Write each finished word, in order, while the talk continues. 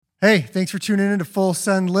Hey, thanks for tuning in to Full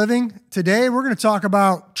Send Living. Today, we're going to talk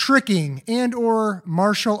about tricking and or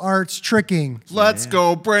martial arts tricking. Let's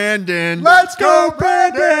go, Brandon. Let's go,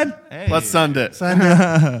 Brandon! Hey. Let's send it. Send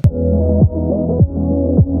it.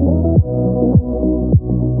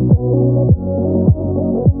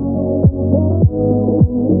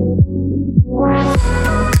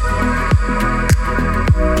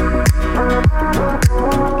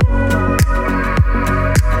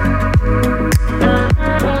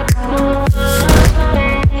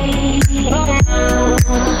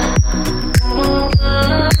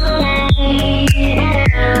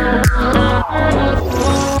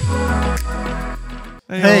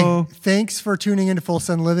 Hey, thanks for tuning in to Full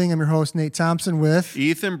Send Living. I'm your host, Nate Thompson with...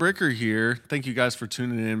 Ethan Bricker here. Thank you guys for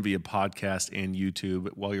tuning in via podcast and YouTube.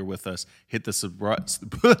 While you're with us, hit the subscribe.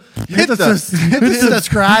 Hit the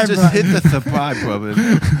subscribe Just button. hit the subscribe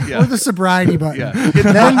button. Or the sobriety button. Yeah.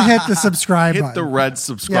 Then hit the subscribe Hit button. the red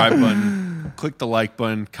subscribe button. Click the like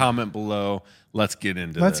button. Comment below. Let's get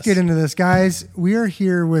into this. Let's get into this. Guys, we are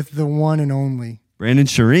here with the one and only Brandon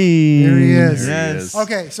Shireen. There he is. There he is.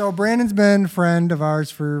 Okay, so Brandon's been a friend of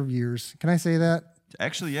ours for years. Can I say that?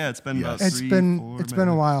 Actually, yeah, it's been about It's 3, been 4, it's been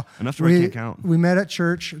a while. Enough to where I can't count. We met at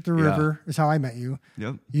church at the Yeah. river is how I met you.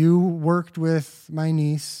 Yep. You worked with my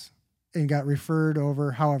niece and got referred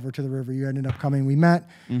over, however, to the river. You ended up coming. We met.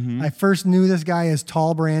 Mm-hmm. I first knew this guy as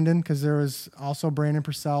Tall Brandon because there was also Brandon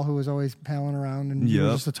Purcell who was always palling around, and he was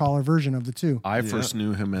Yep. just a taller version of the two. I first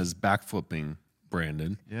knew him as backflipping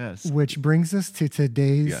Brandon. Yes. Which brings us to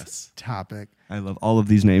today's Yes. topic. I love all of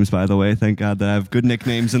these names, by the way. Thank God that I have good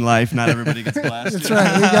nicknames in life. Not everybody gets blasted. That's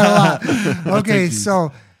right. We got a lot. Okay, these.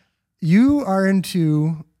 so you are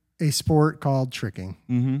into a sport called tricking.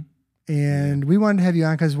 Mm-hmm. And we wanted to have you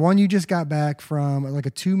on because one, you just got back from like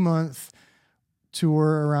a 2-month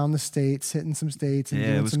tour around the states, hitting some states and Yeah,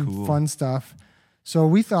 it doing was some cool. fun stuff. So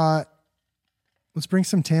we thought, let's bring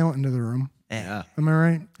some talent into the room. Yeah. Am I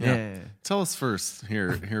right? Yeah. Tell us first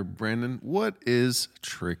here, Brandon. What is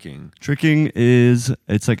tricking? Tricking is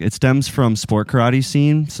it stems from sport karate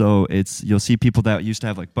scene. So you'll see people that used to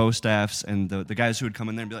have like bow staffs and the guys who would come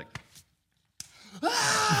in there and be like,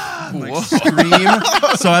 and, like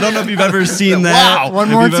scream. So I don't know if you've ever seen that. Wow. One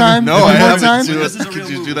If more you've ever- time. No, One I more haven't. time. Do This it. is a Could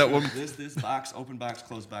real you move. do that one? This box, open box,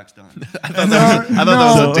 closed box, done. I thought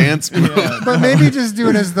that was a dance move. But maybe just do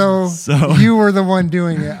it as though So- you were the one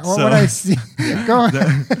doing it. What So- would I see? Go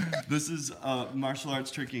ahead. This is martial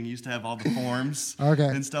arts tricking. Used to have all the forms Okay.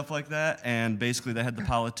 and stuff like that. And basically they had the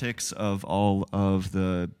politics of all of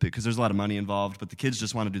because there's a lot of money involved, but the kids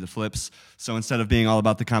just want to do the flips. So instead of being all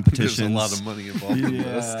about the There's competitions. a lot of money involved in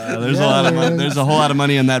this. There's Yeah, a lot of there money. is. There's a whole lot of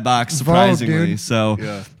money in that box, Vogue, surprisingly. dude. So,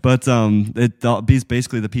 Yeah. but these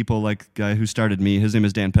basically the people like guy who started me. His name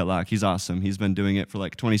is Dan Petlock. He's awesome. He's been doing it for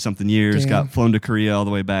like 20 something years. Dan. Got flown to Korea all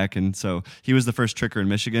the way back, and so he was the first tricker in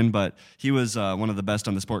Michigan. But he was one of the best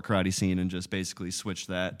on the sport karate scene, and just basically switched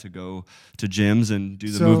that to go to gyms and do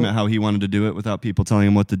the So- movement how he wanted to do it without people telling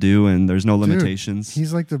him what to do. And there's no Dude, limitations.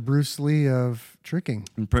 he's like the Bruce Lee of tricking.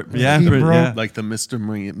 He broke- yeah. Like the Mr.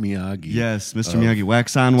 Miyagi. Yes, Mr. Miyagi,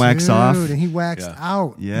 wax on, wax off. Dude, and he waxed Yeah.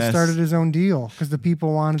 out. He Yes. started his own deal because the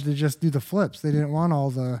people wanted to just do the flips. They didn't want all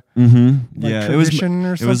the Mm-hmm. like, Yeah, tradition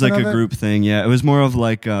or it was like something a of it? group thing. Yeah, it was more of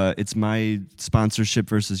like it's my sponsorship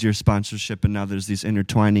versus your sponsorship, and now there's these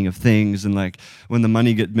intertwining of things, and like when the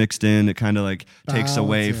money get mixed in, it kind of like takes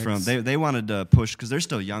away from. Politics. They wanted to push because they're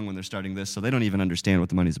still young when they're starting this, so they don't even understand what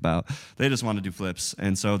the money's about. They just want to do flips,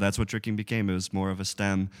 and so that's what tricking became. It was more of a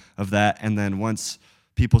stem of that, and then once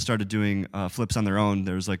people started doing flips on their own.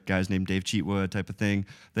 There was like guys named Dave Cheatwood type of thing.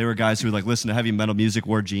 They were guys who like listened to heavy metal music,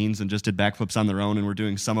 wore jeans, and just did backflips on their own and were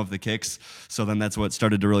doing some of the kicks. So then that's what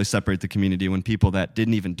started to really separate the community when people that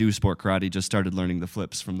didn't even do sport karate just started learning the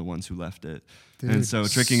flips from the ones who left it. Dude. And so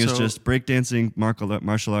tricking is So- just breakdancing,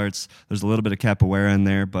 martial arts. There's a little bit of capoeira in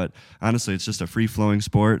there, but honestly, it's just a free-flowing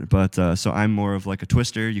sport. But so I'm more of like a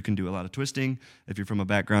twister. You can do a lot of twisting. If you're from a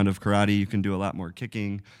background of karate, you can do a lot more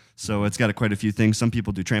kicking. So it's got quite a few things. Some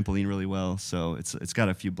people do trampoline really well, so it's got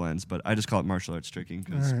a few blends. But I just call it martial arts tricking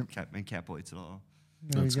because All right. encapsulates it all.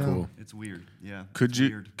 There That's you go. cool. It's weird, yeah. Could it's you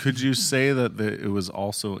weird. could you say that it was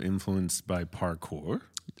also influenced by parkour?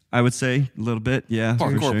 I would say a little bit, yeah.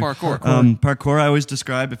 for sure. Parkour. Parkour, I always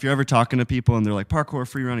describe, if you're ever talking to people and they're like, parkour,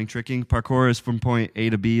 free running, tricking. Parkour is from point A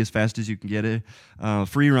to B as fast as you can get it.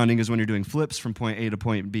 Free running is when you're doing flips from point A to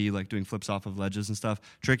point B, like doing flips off of ledges and stuff.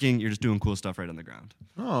 Tricking, you're just doing cool stuff right on the ground.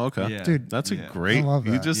 Oh, okay. Yeah. Dude, That's a Yeah. great. I love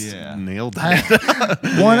You that. just Yeah. nailed it.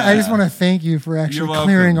 I just want to thank you for You're actually welcome.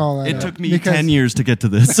 clearing all that It up, took me because 10 years to get to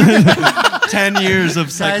this. 10 years of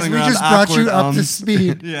Guys, cycling we around just brought awkward you up to ums.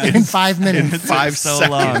 speed Yeah. in 5 minutes. It took 5 so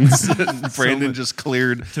seconds. long. Brandon just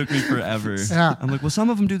cleared. Took me forever. Yeah. I'm like, well, some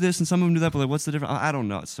of them do this and some of them do that, but like, what's the difference? I don't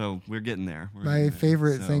know. So we're getting there. My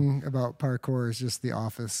favorite thing about parkour is just The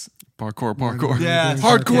Office. Parkour. Yeah.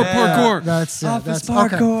 Hardcore Yeah. parkour. That's Office that's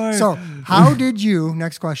okay. parkour. So, how did you?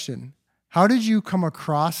 Next question. How did you come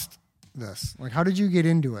across this? Like, how did you get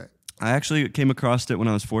into it? I actually came across it when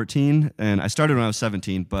I was 14, and I started when I was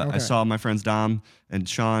 17, but Okay. I saw my friends Dom and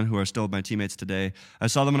Sean, who are still my teammates today. I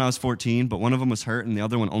saw them when I was 14, but one of them was hurt, and the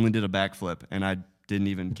other one only did a backflip, and I didn't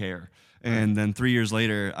even care. And then 3 years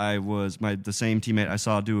later, I was the same teammate I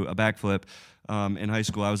saw do a backflip. In high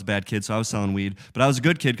school, I was a bad kid, so I was selling weed. But I was a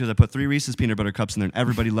good kid because I put 3 Reese's peanut butter cups in there, and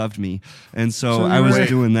everybody loved me. And so So I you was were-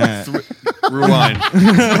 doing that. Rewind.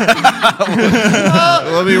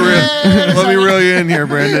 let me reel you in here,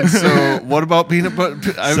 Brandon. So, what about peanut butter?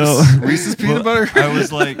 Reese's peanut butter. I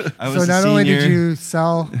was like, I was So a not senior. only did you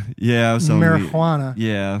sell Yeah, I was selling weed. marijuana,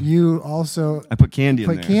 Yeah, you also I put candy in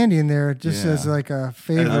put there. candy in there just Yeah. as like a And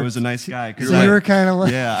favorite. I was a nice guy. 'Cause so I- you were kind of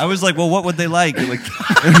like, yeah, I was like, well, what would they like? Like,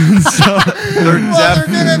 so, well, they're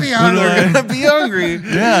gonna be hungry. They're gonna be hungry.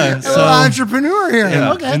 yeah. A little entrepreneur here.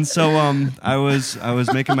 Yeah. Okay. And so I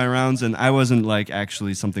was making my rounds, and I wasn't like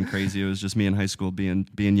actually something crazy. It was just me in high school being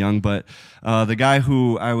young. But the guy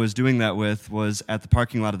who I was doing that with was at the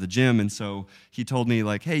parking lot of the gym, and so he told me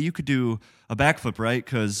like, hey, you could do a backflip, right?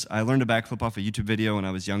 Because I learned a backflip off a YouTube video when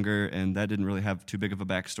I was younger, and that didn't really have too big of a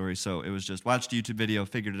backstory. So it was just watched a YouTube video,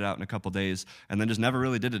 figured it out in a couple days, and then just never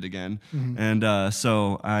really did it again. And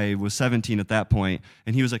so I was 17 at that point,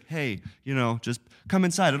 and he was like, hey, just come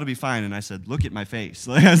inside, it'll be fine. And I said, look at my face.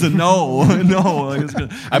 Like, I said, no. Like, it's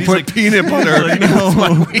good. I And he's put like, peanut butter. like,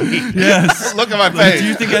 no. Yes. Look at my Like, face. do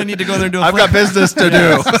you think I need to go there and do a I've flip? got business to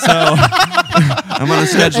do. So I'm on a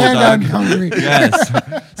schedule, and I'm dog. hungry. Yes.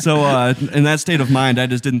 So in that state of mind, I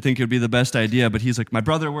just didn't think it would be the best idea. But he's like, my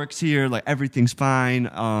brother works here. Like, everything's fine.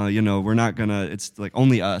 We're not gonna. It's like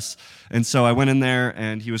only us. And so I went in there,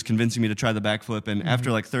 and he was convincing me to try the backflip. And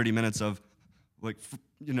after like 30 minutes of like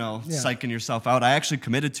psyching yourself out, I actually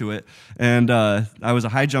committed to it. And I was a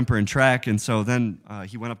high jumper in track, and so then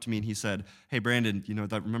he went up to me and he said, hey, Brandon,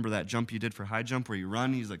 remember that jump you did for high jump where you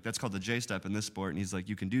run? He's like, that's called the J step in this sport. And he's like,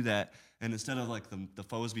 you can do that. And instead of like the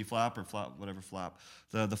Fosby flop or whatever flop,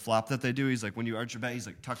 the flop that they do, he's like, when you arch your back, he's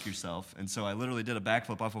like, tuck yourself. And so I literally did a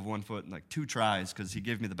backflip off of 1 foot in like 2 tries because he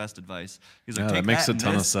gave me the best advice. He's like, Yeah, take that makes a and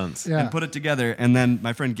ton of this sense. Yeah. and put it together. And then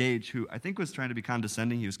my friend Gage, who I think was trying to be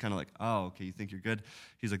condescending, he was kind of like, oh, okay, you think you're good?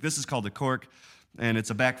 He's like, this is called a cork, and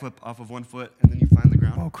it's a backflip off of 1 foot, and then you find the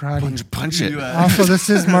ground. Oh, karate. Punch it. You, Also, this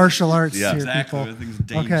is martial arts Yeah. here, exactly. people. Everything's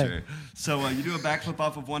danger. Okay. So you do a backflip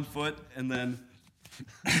off of 1 foot, and then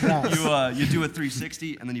Yes. you do a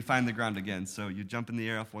 360, and then you find the ground again. So you jump in the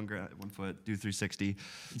air off 1 foot, do 360.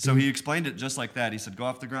 So he explained it just like that. He said, go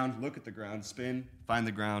off the ground, look at the ground, spin, find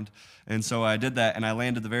the ground. And so I did that, and I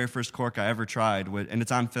landed the very first cork I ever tried. And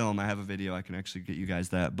it's on film. I have a video. I can actually get you guys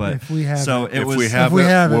that. But If we have so it. it If was. we If have we it,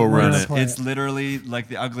 have it, we'll we're run gonna it. play It's literally like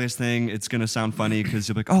the ugliest thing. It's going to sound funny because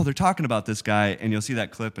you'll be like, oh, they're talking about this guy, and you'll see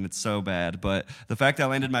that clip, and it's so bad. But the fact that I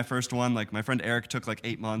landed my first one, like my friend Eric took like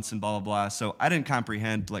 8 months and blah, blah, blah. So I didn't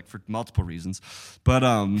comprehend, like, for multiple reasons. But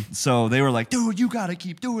so they were like, dude, you got to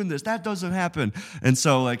keep doing this. That doesn't happen. And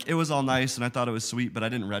so, like, it was all nice, and I thought it was sweet, but I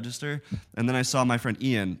didn't register. And then I saw my friend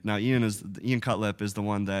Ian. Now, Ian Cutlip is the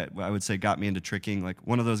one that I would say got me into tricking, like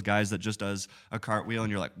one of those guys that just does a cartwheel,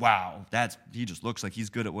 and you're like, wow, he just looks like he's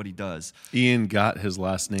good at what he does. Ian got his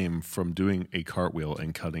last name from doing a cartwheel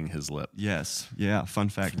and cutting his lip. Yes. Yeah. Fun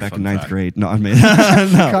fact. Back Fun in 9th fact. grade. No, I made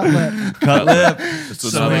no. Cutlet. Cut lip.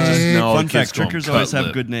 So now they just Sweet. know Fun kids fact, call him trickers always have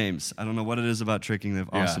Cutlip. good names. I don't know what it is about tricking. They have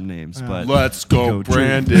awesome names. But Let's go, Trick.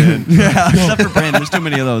 Brandon. yeah, except for Brandon. There's too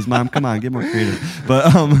many of those. Mom, come on, get more creative.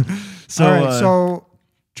 But so All right, so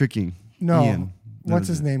tricking. no, Ian. That what's was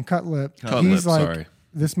his it. name? Cutlip. Cutlip, He's like, sorry.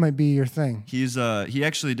 this might be your thing. He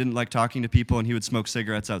actually didn't like talking to people, and he would smoke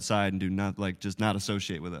cigarettes outside and do not just not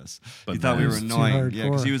associate with us. But He thought we were nice. Too annoying. Yeah,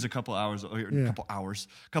 because hardcore. he was a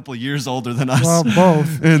couple years older than us. Well,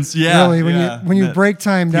 both. And yeah, really, when you yeah. break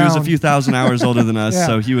time He down. was a few thousand hours older than us, Yeah.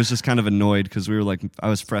 so he was just kind of annoyed because we were like, I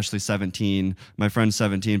was freshly 17, my friend's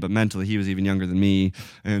 17, but mentally he was even younger than me,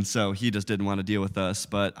 and so he just didn't want to deal with us.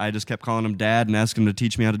 But I just kept calling him dad and asking him to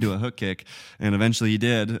teach me how to do a hook kick, and eventually he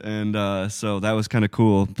did, and so that was kind of cool.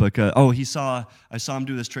 Because I saw him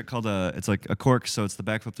do this trick called it's like a cork, so it's the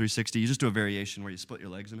backflip 360. You just do a variation where you split your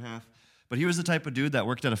legs in half. But he was the type of dude that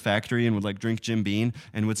worked at a factory and would like drink Jim Beam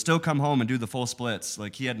and would still come home and do the full splits.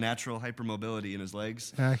 Like he had natural hypermobility in his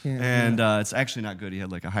legs. And it's actually not good. He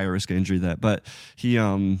had like a higher risk of injury but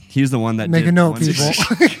he's the one that Make did a note, once-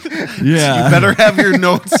 people. You better have your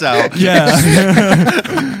notes out. Yeah.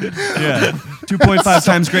 Yeah. 2.5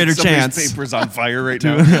 times greater Somebody's chance. paper's on fire right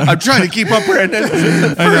now. I'm trying to keep up, Brandon.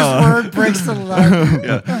 First word breaks the line.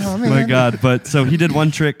 Yeah. Oh, man. My God. But so he did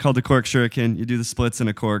one trick called the cork shuriken. You do the splits in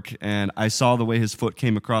a cork, and I saw the way his foot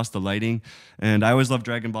came across the lighting. And I always loved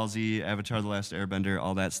Dragon Ball Z, Avatar: The Last Airbender,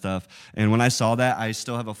 all that stuff. And when I saw that, I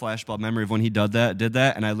still have a flashbulb memory of when he did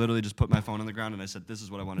that, and I literally just put my phone on the ground and I said, "This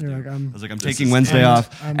is what I want to do." You're like, I was like, "I'm taking Wednesday off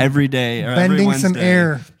every day, or every bending Wednesday." some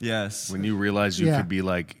air. Yes. When you realized you could be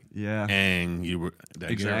like, Yeah. Aang, you were did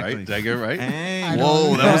I Exactly. get it right? Aang.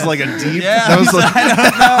 Whoa, that was like a deep. Yeah. That was like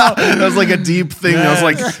that was like a deep thing. I was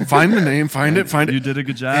like, find the name, find it. You did a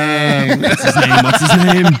good job. Aang. What's his name? What's his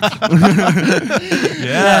name?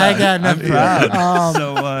 Yeah, I got nothing. Proud.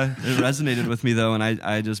 So it resonated with me though, and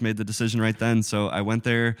I just made the decision right then. So I went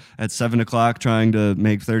there at 7:00 trying to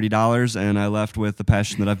make $30, and I left with the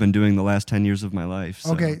passion that I've been doing the last 10 years of my life.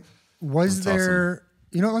 So. Okay. Was That's there,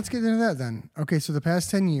 let's get into that then. Okay, so the past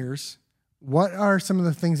 10 years, what are some of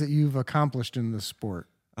the things that you've accomplished in the sport?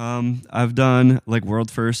 I've done like world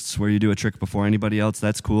firsts where you do a trick before anybody else.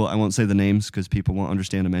 That's cool. I won't say the names because people won't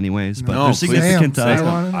understand them anyways. But No, they're please. significant to Damn,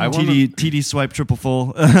 us. I wanna- TD swipe triple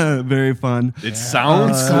full, very fun. It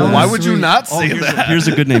sounds cool. sounds Why would you sweet. not say that? Here's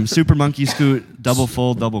a good name: Super Monkey Scoot, double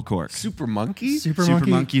full, double cork. Super Monkey? Super Super Monkey?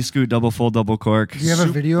 Monkey Scoot, double full, double cork. Do you have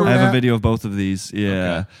a video of I have that? a video of both of these. Yeah.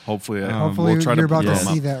 Okay. Hopefully, Hopefully we'll try you're to about put to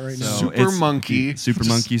them see up. that right now. So Super it's Monkey. Super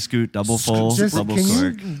Monkey Scoot, double full, Just, double can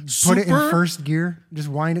cork. you put it in Super? first gear? Just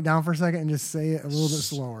wind it down for a second and just say it a little bit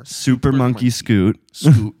slower. Super Monkey Scoot,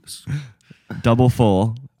 Scoot. double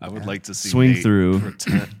full, I would like to see swing Nate through,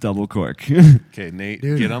 pretend- double cork. Okay, Nate,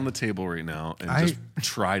 Dude. get on the table right now and just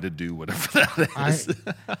try to do whatever that I is.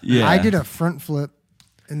 Yeah. I did a front flip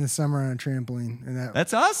in the summer on a trampoline, and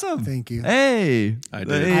That's awesome. Thank you. Hey. I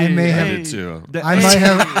did. Hey. I may I have- did too. I might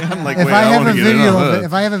have. I'm like, if wait, I have wanna a get in video on of that. it,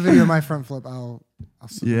 if I have a video of my front flip, I'll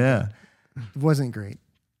Yeah. It wasn't great.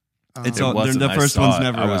 It's It all, wasn't. the I first saw ones it.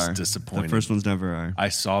 never I was are. disappointed. The first ones never are. I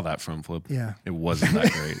saw that front flip. Yeah. It wasn't that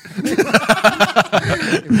great.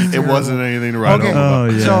 It wasn't anything to write Okay, home about.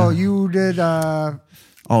 Oh, yeah. so you did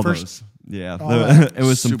All first- those. Yeah. all that. It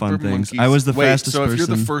was some Super fun things. Monkeys. I was the Wait, fastest so if person.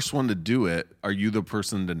 you're the first one to do it, are you the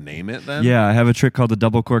person to name it then? Yeah, I have a trick called the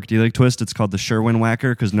double cork D-leg twist. It's called the Sherwin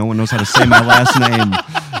Whacker because no one knows how to say my last name.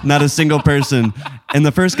 Not a single person. And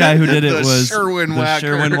the first guy who did it The was Sherwin the Whacker.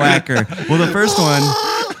 Sherwin Whacker. Well, the first one,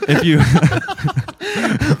 if you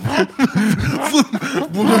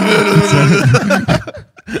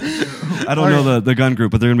I don't know the gun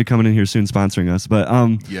group, but they're gonna be coming in here soon sponsoring us. But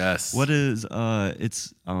Yes. what is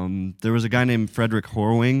it's there was a guy named Frederick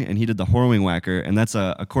Horwing, and he did the Horwing Whacker, and that's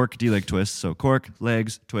a cork D-leg twist. So cork,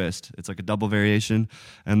 legs, twist. It's like a double variation.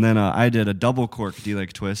 And then I did a double cork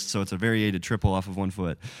D-leg twist, so it's a variated triple off of one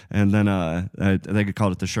foot. And then they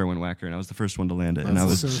called it the Sherwin Whacker, and I was the first one to land it. And I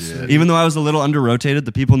was so sick. even though I was a little under rotated,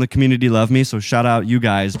 the people in the community love me. So shout out you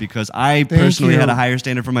guys because I personally you. had a higher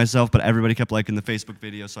standard for myself, but everybody kept liking the Facebook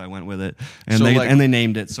video, so I went with it. And So, they like- they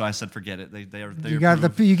named it, so I said forget it. They You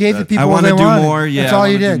gave the people I what want to they do wanted. more. Yeah, That's I all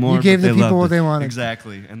you wanna do did. more, You gave but the they people loved what it. they wanted.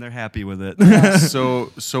 Exactly, and they're happy with it.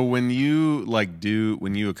 So when you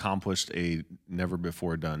when you accomplished a never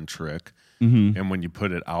before done trick, Mm-hmm. and when you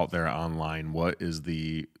put it out there online, what was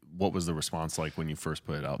the response like when you first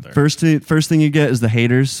put it out there? First thing you get is the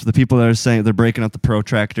haters, the people that are saying they're breaking up the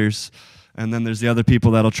protractors. And then there's the other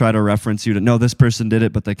people that'll try to reference you to, no, this person did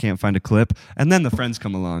it, but they can't find a clip. And then the friends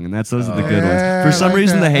come along, and those are the good Yeah, ones. For some I like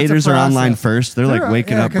reason, that. the That's a haters are online process. first. They're like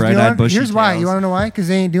waking up 'cause bright-eyed, bushy Here's why. tails. You want to know why? Because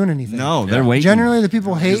they ain't doing anything. No, Yeah. they're waiting. Generally, the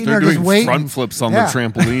people hating They're are just doing waiting. front flips on Yeah. the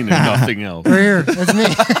trampoline and nothing else. Right here. That's me.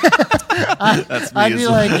 That's me. I'd be as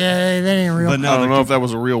like, well. yeah, that ain't real. But no, I don't know if that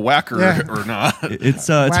was a real whacker Yeah. or not. It's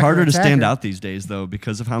Whacker harder to stand attacker. out these days though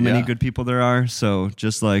because of how many Yeah. good people there are. So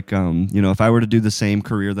just like if I were to do the same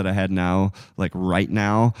career that I had now, like right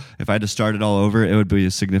now, if I had to start it all over, it would be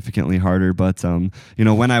significantly harder. But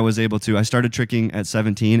when I was able to, I started tricking at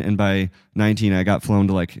 17, and by 19, I got flown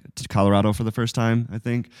to Colorado for the first time. I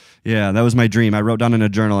think, yeah, that was my dream. I wrote down in a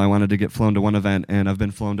journal I wanted to get flown to one event, and I've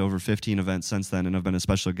been flown to over 15 events since then, and I've been a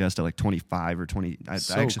special guest at like 25 or 20.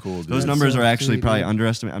 So cool, dude. Those That's numbers so are actually sweet, probably dude.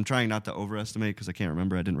 underestimated. I'm trying not to overestimate because I can't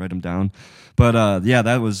remember. I didn't write them down. But yeah,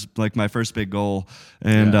 that was like my first big goal.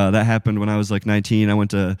 And that happened when I was like 19. I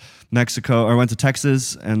went to went to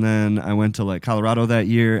Texas, and then I went to like Colorado that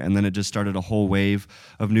year, and then it just started a whole wave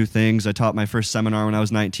of new things. I taught my first seminar when I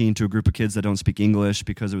was 19 to a group of kids that don't speak English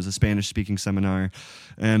because it was a Spanish-speaking seminar,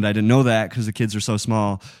 and I didn't know that because the kids are so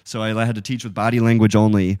small. So I had to teach with body language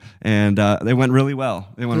only, and they went really well.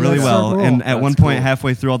 It went really That's so well. cool. And at one That's point, cool.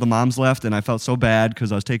 halfway through, all the moms left, and I felt so bad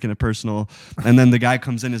because I was taking it personal. And then the guy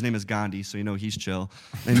comes in. His name is Gandhi, so you know he's chill,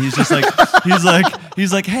 and he's just like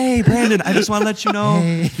he's like, hey Brandon, I just want to let you know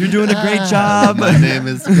you're doing a great job. My name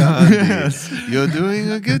is Gandhi. You're doing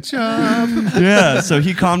a good job. Yeah, so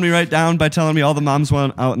he calmed me right down by telling me all the moms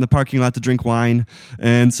went out in the parking lot to drink wine,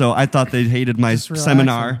 and so I thought they hated my Just relaxing.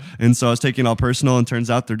 seminar, and so I was taking it all personal, and turns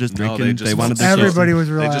out they're just No, drinking. they just wanted felt the Everybody kids. was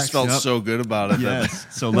They relaxed. just felt Yep. so good about it. Yes.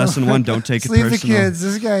 So lesson 1, don't take Just it leave the personal. kids.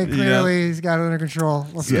 This guy clearly he's got it under control.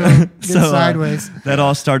 Let's go get So, sideways. that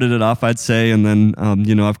all started it off, I'd say, and then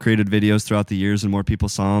I've created videos throughout the years, and more people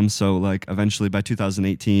saw them. So like eventually by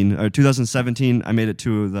 2017, I made it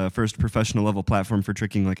to the first professional level platform for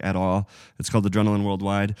tricking like at all. It's called Adrenaline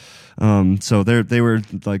Worldwide. So they were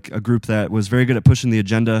like a group that was very good at pushing the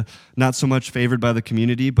agenda. Not so much favored by the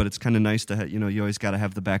community, but it's kind of nice to you always got to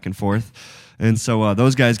have the back and forth. And so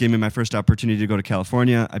those guys gave me my first opportunity to go to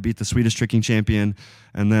California. I beat the Swedish tricking champion,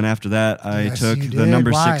 and then after that, I Yes, took you the did.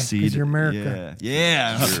 number Why? 6 seed. 'Cause you're America.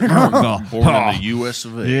 Yeah. Born in the U.S.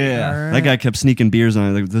 of A. Yeah, All right. that guy kept sneaking beers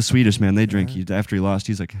on. Like, the Swedish man, they drink. After he lost,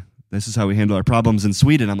 he's like, "This is how we handle our problems in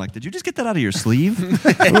Sweden." I'm like, "Did you just get that out of your sleeve?" You're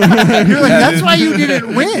like, that's why you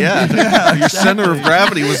didn't win. Yeah. Your center of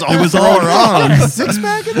gravity was all It was all wrong. Six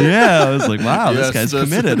pack in there? Yeah, I was like, "Wow, Yes, this guy's that's-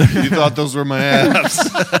 committed." You thought those were my abs.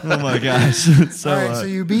 Oh my gosh! So, All right, so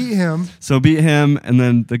you beat him. So beat him, and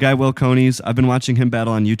then the guy Will Conies. I've been watching him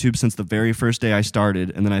battle on YouTube since the very first day I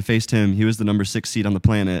started, and then I faced him. He was the number 6 seed on the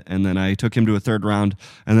planet, and then I took him to a third round,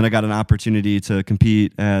 and then I got an opportunity to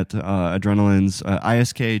compete at Adrenaline's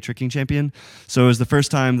ISK Tricking Champion. So it was the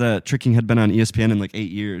first time that tricking had been on ESPN in like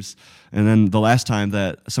 8 years. And then the last time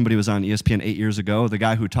that somebody was on ESPN 8 years ago, the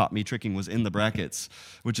guy who taught me tricking was in the brackets,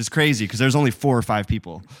 which is crazy because there's only 4 or 5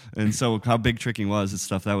 people. And so how big tricking was and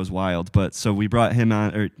stuff, that was wild. But so we brought him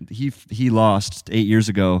on, or he lost 8 years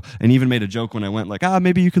ago, and even made a joke when I went like,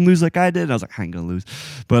 maybe you can lose like I did. And I was like, I ain't gonna lose.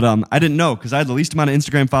 But I didn't know because I had the least amount of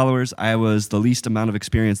Instagram followers. I was the least amount of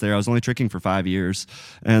experience there. I was only tricking for 5 years.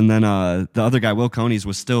 And then the other guy, Will Conies,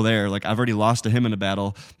 was still there. Like I've already lost to him in a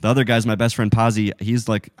battle. The other guy's my best friend, Pazzi. He's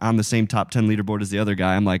like on the same top 10 leaderboard as the other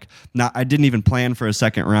guy. I'm like, I didn't even plan for a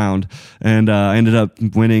second round, and I ended up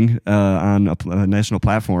winning on a national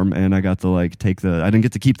platform, and I got to I didn't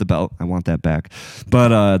get to keep the belt. I want that back,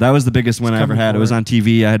 but that was the biggest win I ever had. It was on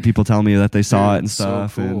TV. I had people tell me that they saw it and so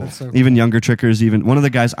stuff, cool. and That's so even younger trickers. Even one of the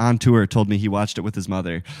guys on tour told me he watched it with his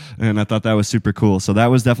mother, and I thought that was super cool. So that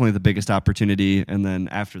was definitely the biggest opportunity, and then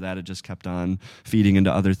after that, it just kept on feeding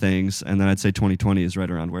into other things, and then I'd say 2020 is right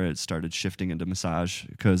around where it started shifting into massage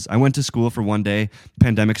because I went to school for one day.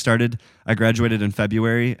 Pandemic started. I graduated in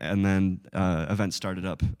February, and then events started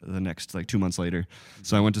up the next 2 months later.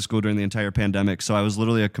 So I went to school during the entire pandemic. So I was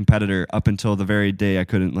literally a competitor up until the very day I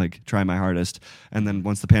couldn't try my hardest. And then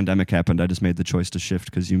once the pandemic happened, I just made the choice to shift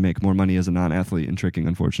because you make more money as a non-athlete in tricking,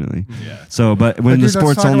 unfortunately. Yeah. So, but when Dude, the let's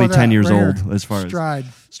sport's talk only about 10 that years right old, here. as far Stride.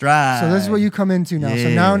 as stride. So this is what you come into now. So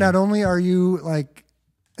Yeah. now not only are you like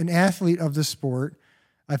an athlete of the sport,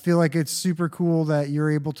 I feel like it's super cool that you're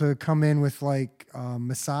able to come in with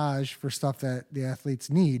massage for stuff that the athletes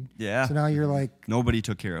need. Yeah. So now you're like, Nobody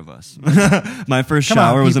took care of us. My first Come on,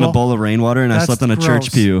 shower was in a people. bowl of rainwater, and I That's slept on a church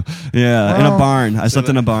gross. pew. Yeah, in a Well, barn. I slept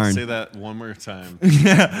in a barn. Say that one more time.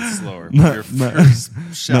 Yeah. Slower. My- Your my- first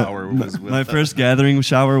shower was with My first gathering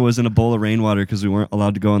shower was in a bowl of rainwater because we weren't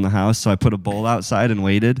allowed to go in the house. So I put a bowl outside and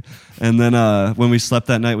waited. And then when we slept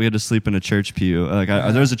that night, we had to sleep in a church pew.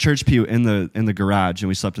 There was a church pew in the garage, and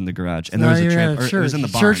we slept in the garage. And there now was a you're tramp. at a Or church. it was in the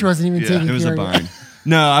barn. Church wasn't even Yeah. taking It was care a of you. barn.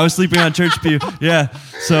 No, I was sleeping on a church pew. Yeah.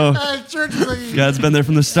 So Church was like, God's been there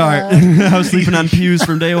from the start. I was sleeping on pews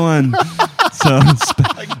from day one. So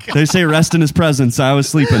they say rest in his presence. I was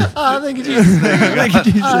sleeping. oh, thank you, Jesus. Thank you,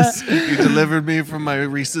 Jesus. You delivered me from my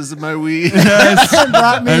Reese's and my weed. And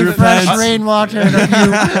brought me I fresh repent. rainwater and a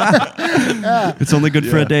view. It's only good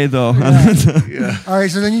for a day, though. Yeah. All right,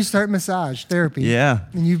 so then you start massage therapy. Yeah.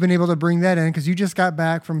 And you've been able to bring that in because you just got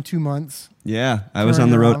back from 2 months. Yeah, I was on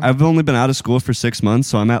the road. around. I've only been out of school for 6 months,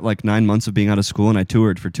 so I'm at 9 months of being out of school, and I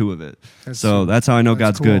toured for 2 of it. So that's how I know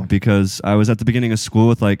that's God's cool. good, because I was at the beginning of school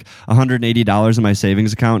with $180 in my savings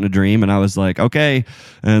savings account in a dream, and I was like, okay.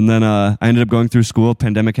 And then I ended up going through school.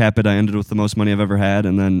 Pandemic happened. I ended with the most money I've ever had,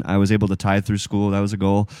 and then I was able to tithe through school. That was a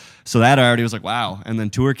goal. So that I already was like, wow. And then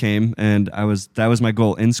tour came, and that was my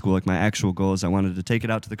goal in school. Like my actual goal is I wanted to take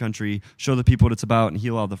it out to the country, show the people what it's about, and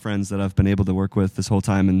heal all the friends that I've been able to work with this whole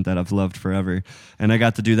time and that I've loved forever. And I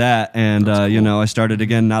got to do that. And cool. I started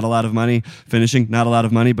again, not a lot of money, finishing, not a lot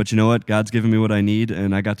of money, but you know what? God's given me what I need,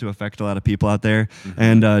 and I got to affect a lot of people out there. Mm-hmm.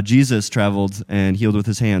 And Jesus traveled and healed with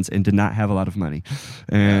his hands and did not have a lot of money.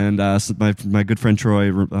 And so my good friend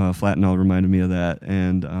Troy Flattenall reminded me of that.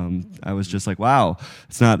 And I was just like, wow,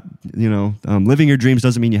 it's not, living your dreams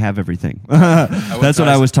doesn't mean you have everything. That's what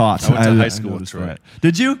I was taught. I went to high school with Troy. That.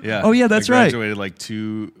 Did you? Yeah. Oh, yeah, that's right. I graduated like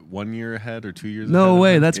 1 year ahead or 2 years ahead. No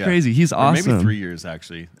way. That's crazy. He's awesome. Maybe 3 years,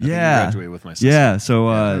 actually. I graduated with my sister. Yeah.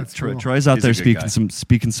 So Troy's out there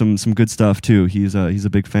speaking some good stuff, too. He's a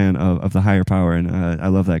big fan of the higher power, and I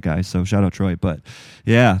love that guy. So shout out Troy. But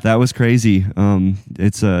yeah, that was crazy.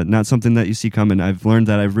 It's not something that you see coming. I've learned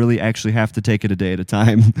that I really actually have to take it a day at a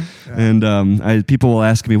time. Yeah. And people will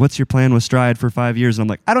ask me, what's your plan with Stride for 5 years? And I'm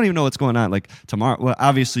like, I don't even know what's going on. Like tomorrow, well,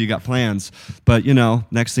 obviously you got plans, but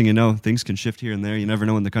next thing you know, things can shift here and there. You never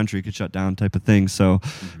know when the country could shut down type of thing. So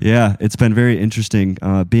yeah, it's been very interesting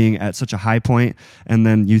being at such a high point. And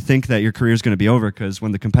then you think that your career is going to be over, because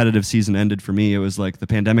when the competitive season ended for me, it was like the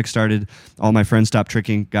pandemic started, all my friends stopped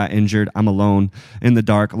tricking, got injured, I'm alone in the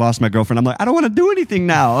dark, lost my girlfriend. I'm like, I don't want to do anything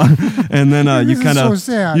now. And then you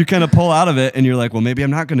kind of pull out of it, and you're like, well, maybe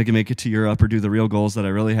I'm not going to make it to Europe or do the real goals that I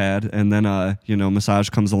really had. And then Massage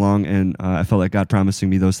comes along, and I felt like God promising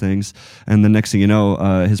me those things. And the next thing you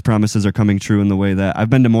know, his promises are coming true in the way that I've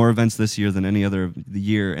been to more events this year than any other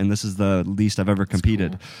year, and this is the least I've ever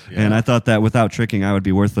competed. Cool. Yeah. And I thought that without tricking, I would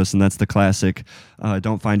be worthless, and that's the classic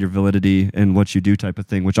don't find your validity in what you do type of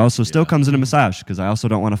thing, which also still comes into massage, because I also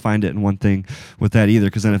don't want to find it in one thing with that either,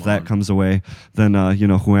 because then if that comes away, then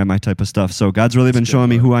who am I type of stuff. So God's really been showing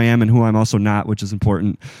me who I am and who I'm also not, which is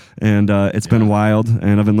important. And it's been wild,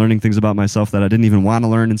 and I've been learning things about myself that I didn't even want to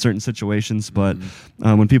learn in certain situations. But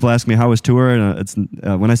when people ask me how was tour,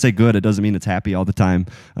 when I say good, it doesn't mean it's happy all the time.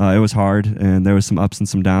 It was hard, and there was some ups and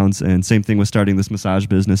some downs, and same thing with starting this massage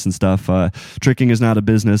business and stuff. Tricking is not a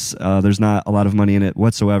business. There's not a lot of money in it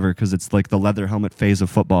whatsoever, because it's like the leather helmet phase of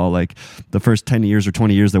football. Like the first 10 years or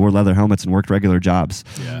 20 years, they wore leather helmets and worked regular jobs.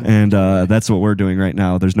 Yeah. And that's what we're doing right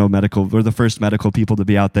now. There's no medical. We're the first medical people to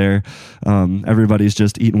be out there. Everybody's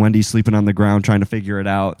just eating Wendy's, sleeping on the ground, trying to figure it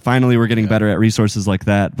out. Finally, we're getting better at resources like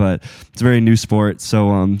that, but it's a very new sport.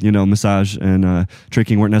 So, massage and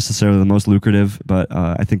tricking weren't necessarily the most lucrative, but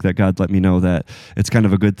I think that God let me know that it's kind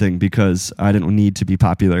of a good thing, because I didn't need to be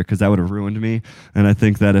popular, because that would have ruined me. And I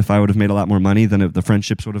think that if I would have made a lot more money, then the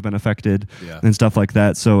friendships would have been affected and stuff like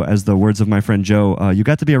that. So as the words of my friend Joe, you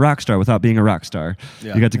got to be a rock star without being a rock star.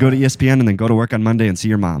 Yeah. You got to go to ESPN and then go to work on Monday and see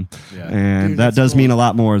your mom. Yeah. And dude, that does mean a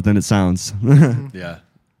lot more than it sounds. Yeah.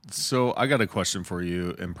 So I got a question for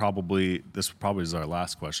you, and this is our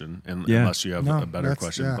last question, unless you have a better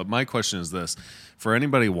question. Yeah. But my question is this: for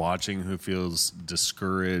anybody watching who feels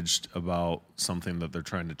discouraged about something that they're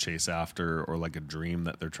trying to chase after, or like a dream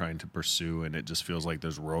that they're trying to pursue, and it just feels like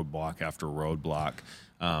there's roadblock after roadblock,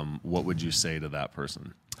 what would you say to that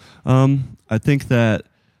person? I think that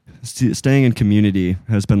staying in community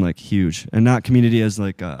has been like huge, and not community as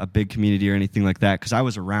like a big community or anything like that, because I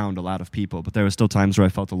was around a lot of people, but there was still times where I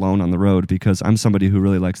felt alone on the road, because I'm somebody who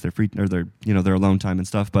really likes their their alone time and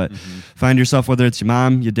stuff. But find yourself, whether it's your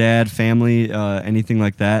mom, your dad, family, anything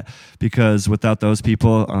like that, because without those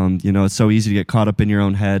people, it's so easy to get caught up in your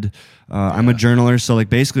own head. I'm a journaler, so like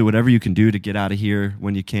basically whatever you can do to get out of here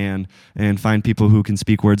when you can, and find people who can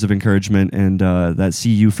speak words of encouragement and that see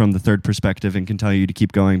you from the third perspective and can tell you to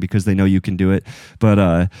keep going because they know you can do it. But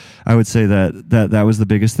I would say that was the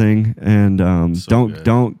biggest thing, and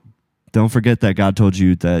don't forget that God told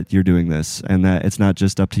you that you're doing this, and that it's not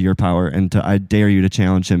just up to your power. And I dare you to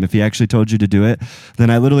challenge him. If he actually told you to do it, then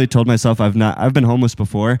I literally told myself I've been homeless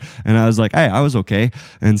before, and I was like, hey, I was okay.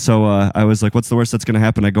 And so I was like, what's the worst that's going to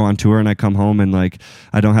happen? I go on tour and I come home and like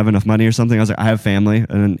I don't have enough money or something. I was like, I have family,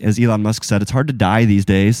 and as Elon Musk said, it's hard to die these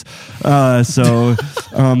days. So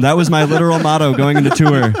that was my literal motto going into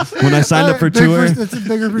tour. When I signed up for tour, that's a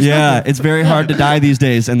bigger perspective. Yeah, it's very hard to die these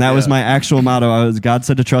days, and that was my actual motto. God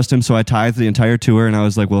said to trust him, so I I tithed the entire tour, and I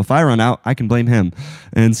was like, well, if I run out, I can blame him.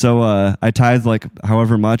 And so I tithed like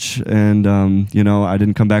however much, and I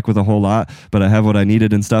didn't come back with a whole lot, but I have what I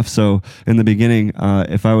needed and stuff. So in the beginning,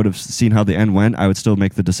 if I would have seen how the end went, I would still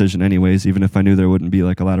make the decision anyways, even if I knew there wouldn't be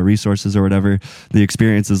like a lot of resources or whatever. The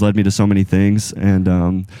experiences led me to so many things, and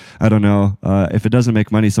I don't know, if it doesn't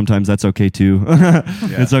make money, sometimes that's okay too.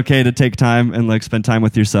 It's okay to take time and like spend time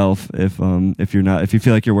with yourself. If you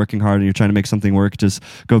feel like you're working hard and you're trying to make something work, just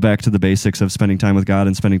go back to the basics of spending time with God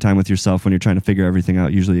and spending time with yourself when you're trying to figure everything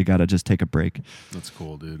out. Usually you got to just take a break. That's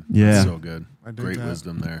cool, dude. Yeah. That's so good. Great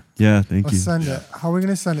wisdom there. Yeah, thank you. Let's send it. How are we going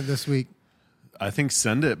to send it this week? I think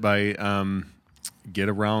send it by get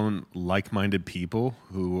around like-minded people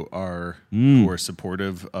who are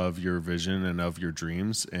supportive of your vision and of your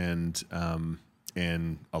dreams, and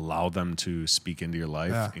allow them to speak into your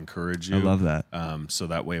life, encourage you. I love that. So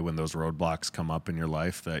that way, when those roadblocks come up in your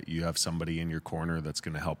life, that you have somebody in your corner that's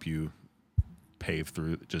going to help you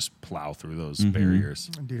plow through those barriers.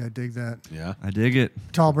 Dude, I dig that. Yeah, I dig it.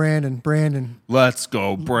 Tall Brandon. Let's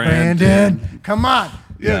go, Brandon. Come on.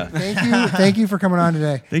 Yeah. Thank you for coming on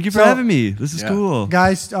today. Thank you for having me. This is cool.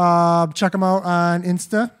 Guys, check them out on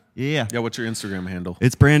Insta. Yeah. What's your Instagram handle?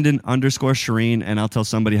 It's Brandon_Shireen, and I'll tell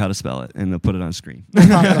somebody how to spell it, and they'll put it on screen. There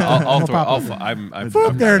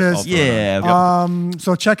it is. Yeah.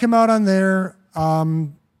 So check him out on there.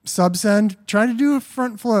 Subsend. Trying to do a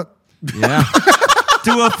front flip. Yeah.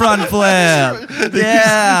 Do a front flip.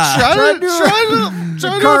 Yeah. Try to do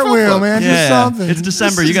a cartwheel, man. Yeah. Do something. It's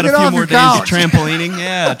December. You got a few more days of trampolining.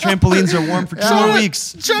 Yeah. Trampolines are warm for 2 more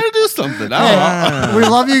weeks. Try to do something. We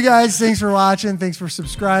love you guys. Thanks for watching. Thanks for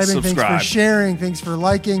subscribing. Thanks for sharing. Thanks for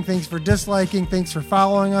liking. Thanks for disliking. Thanks for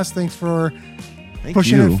following us. Thanks for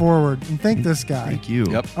pushing it forward. And thank this guy. Thank you.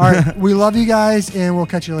 Yep. All right. We love you guys, and we'll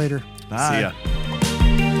catch you later. Bye. See ya.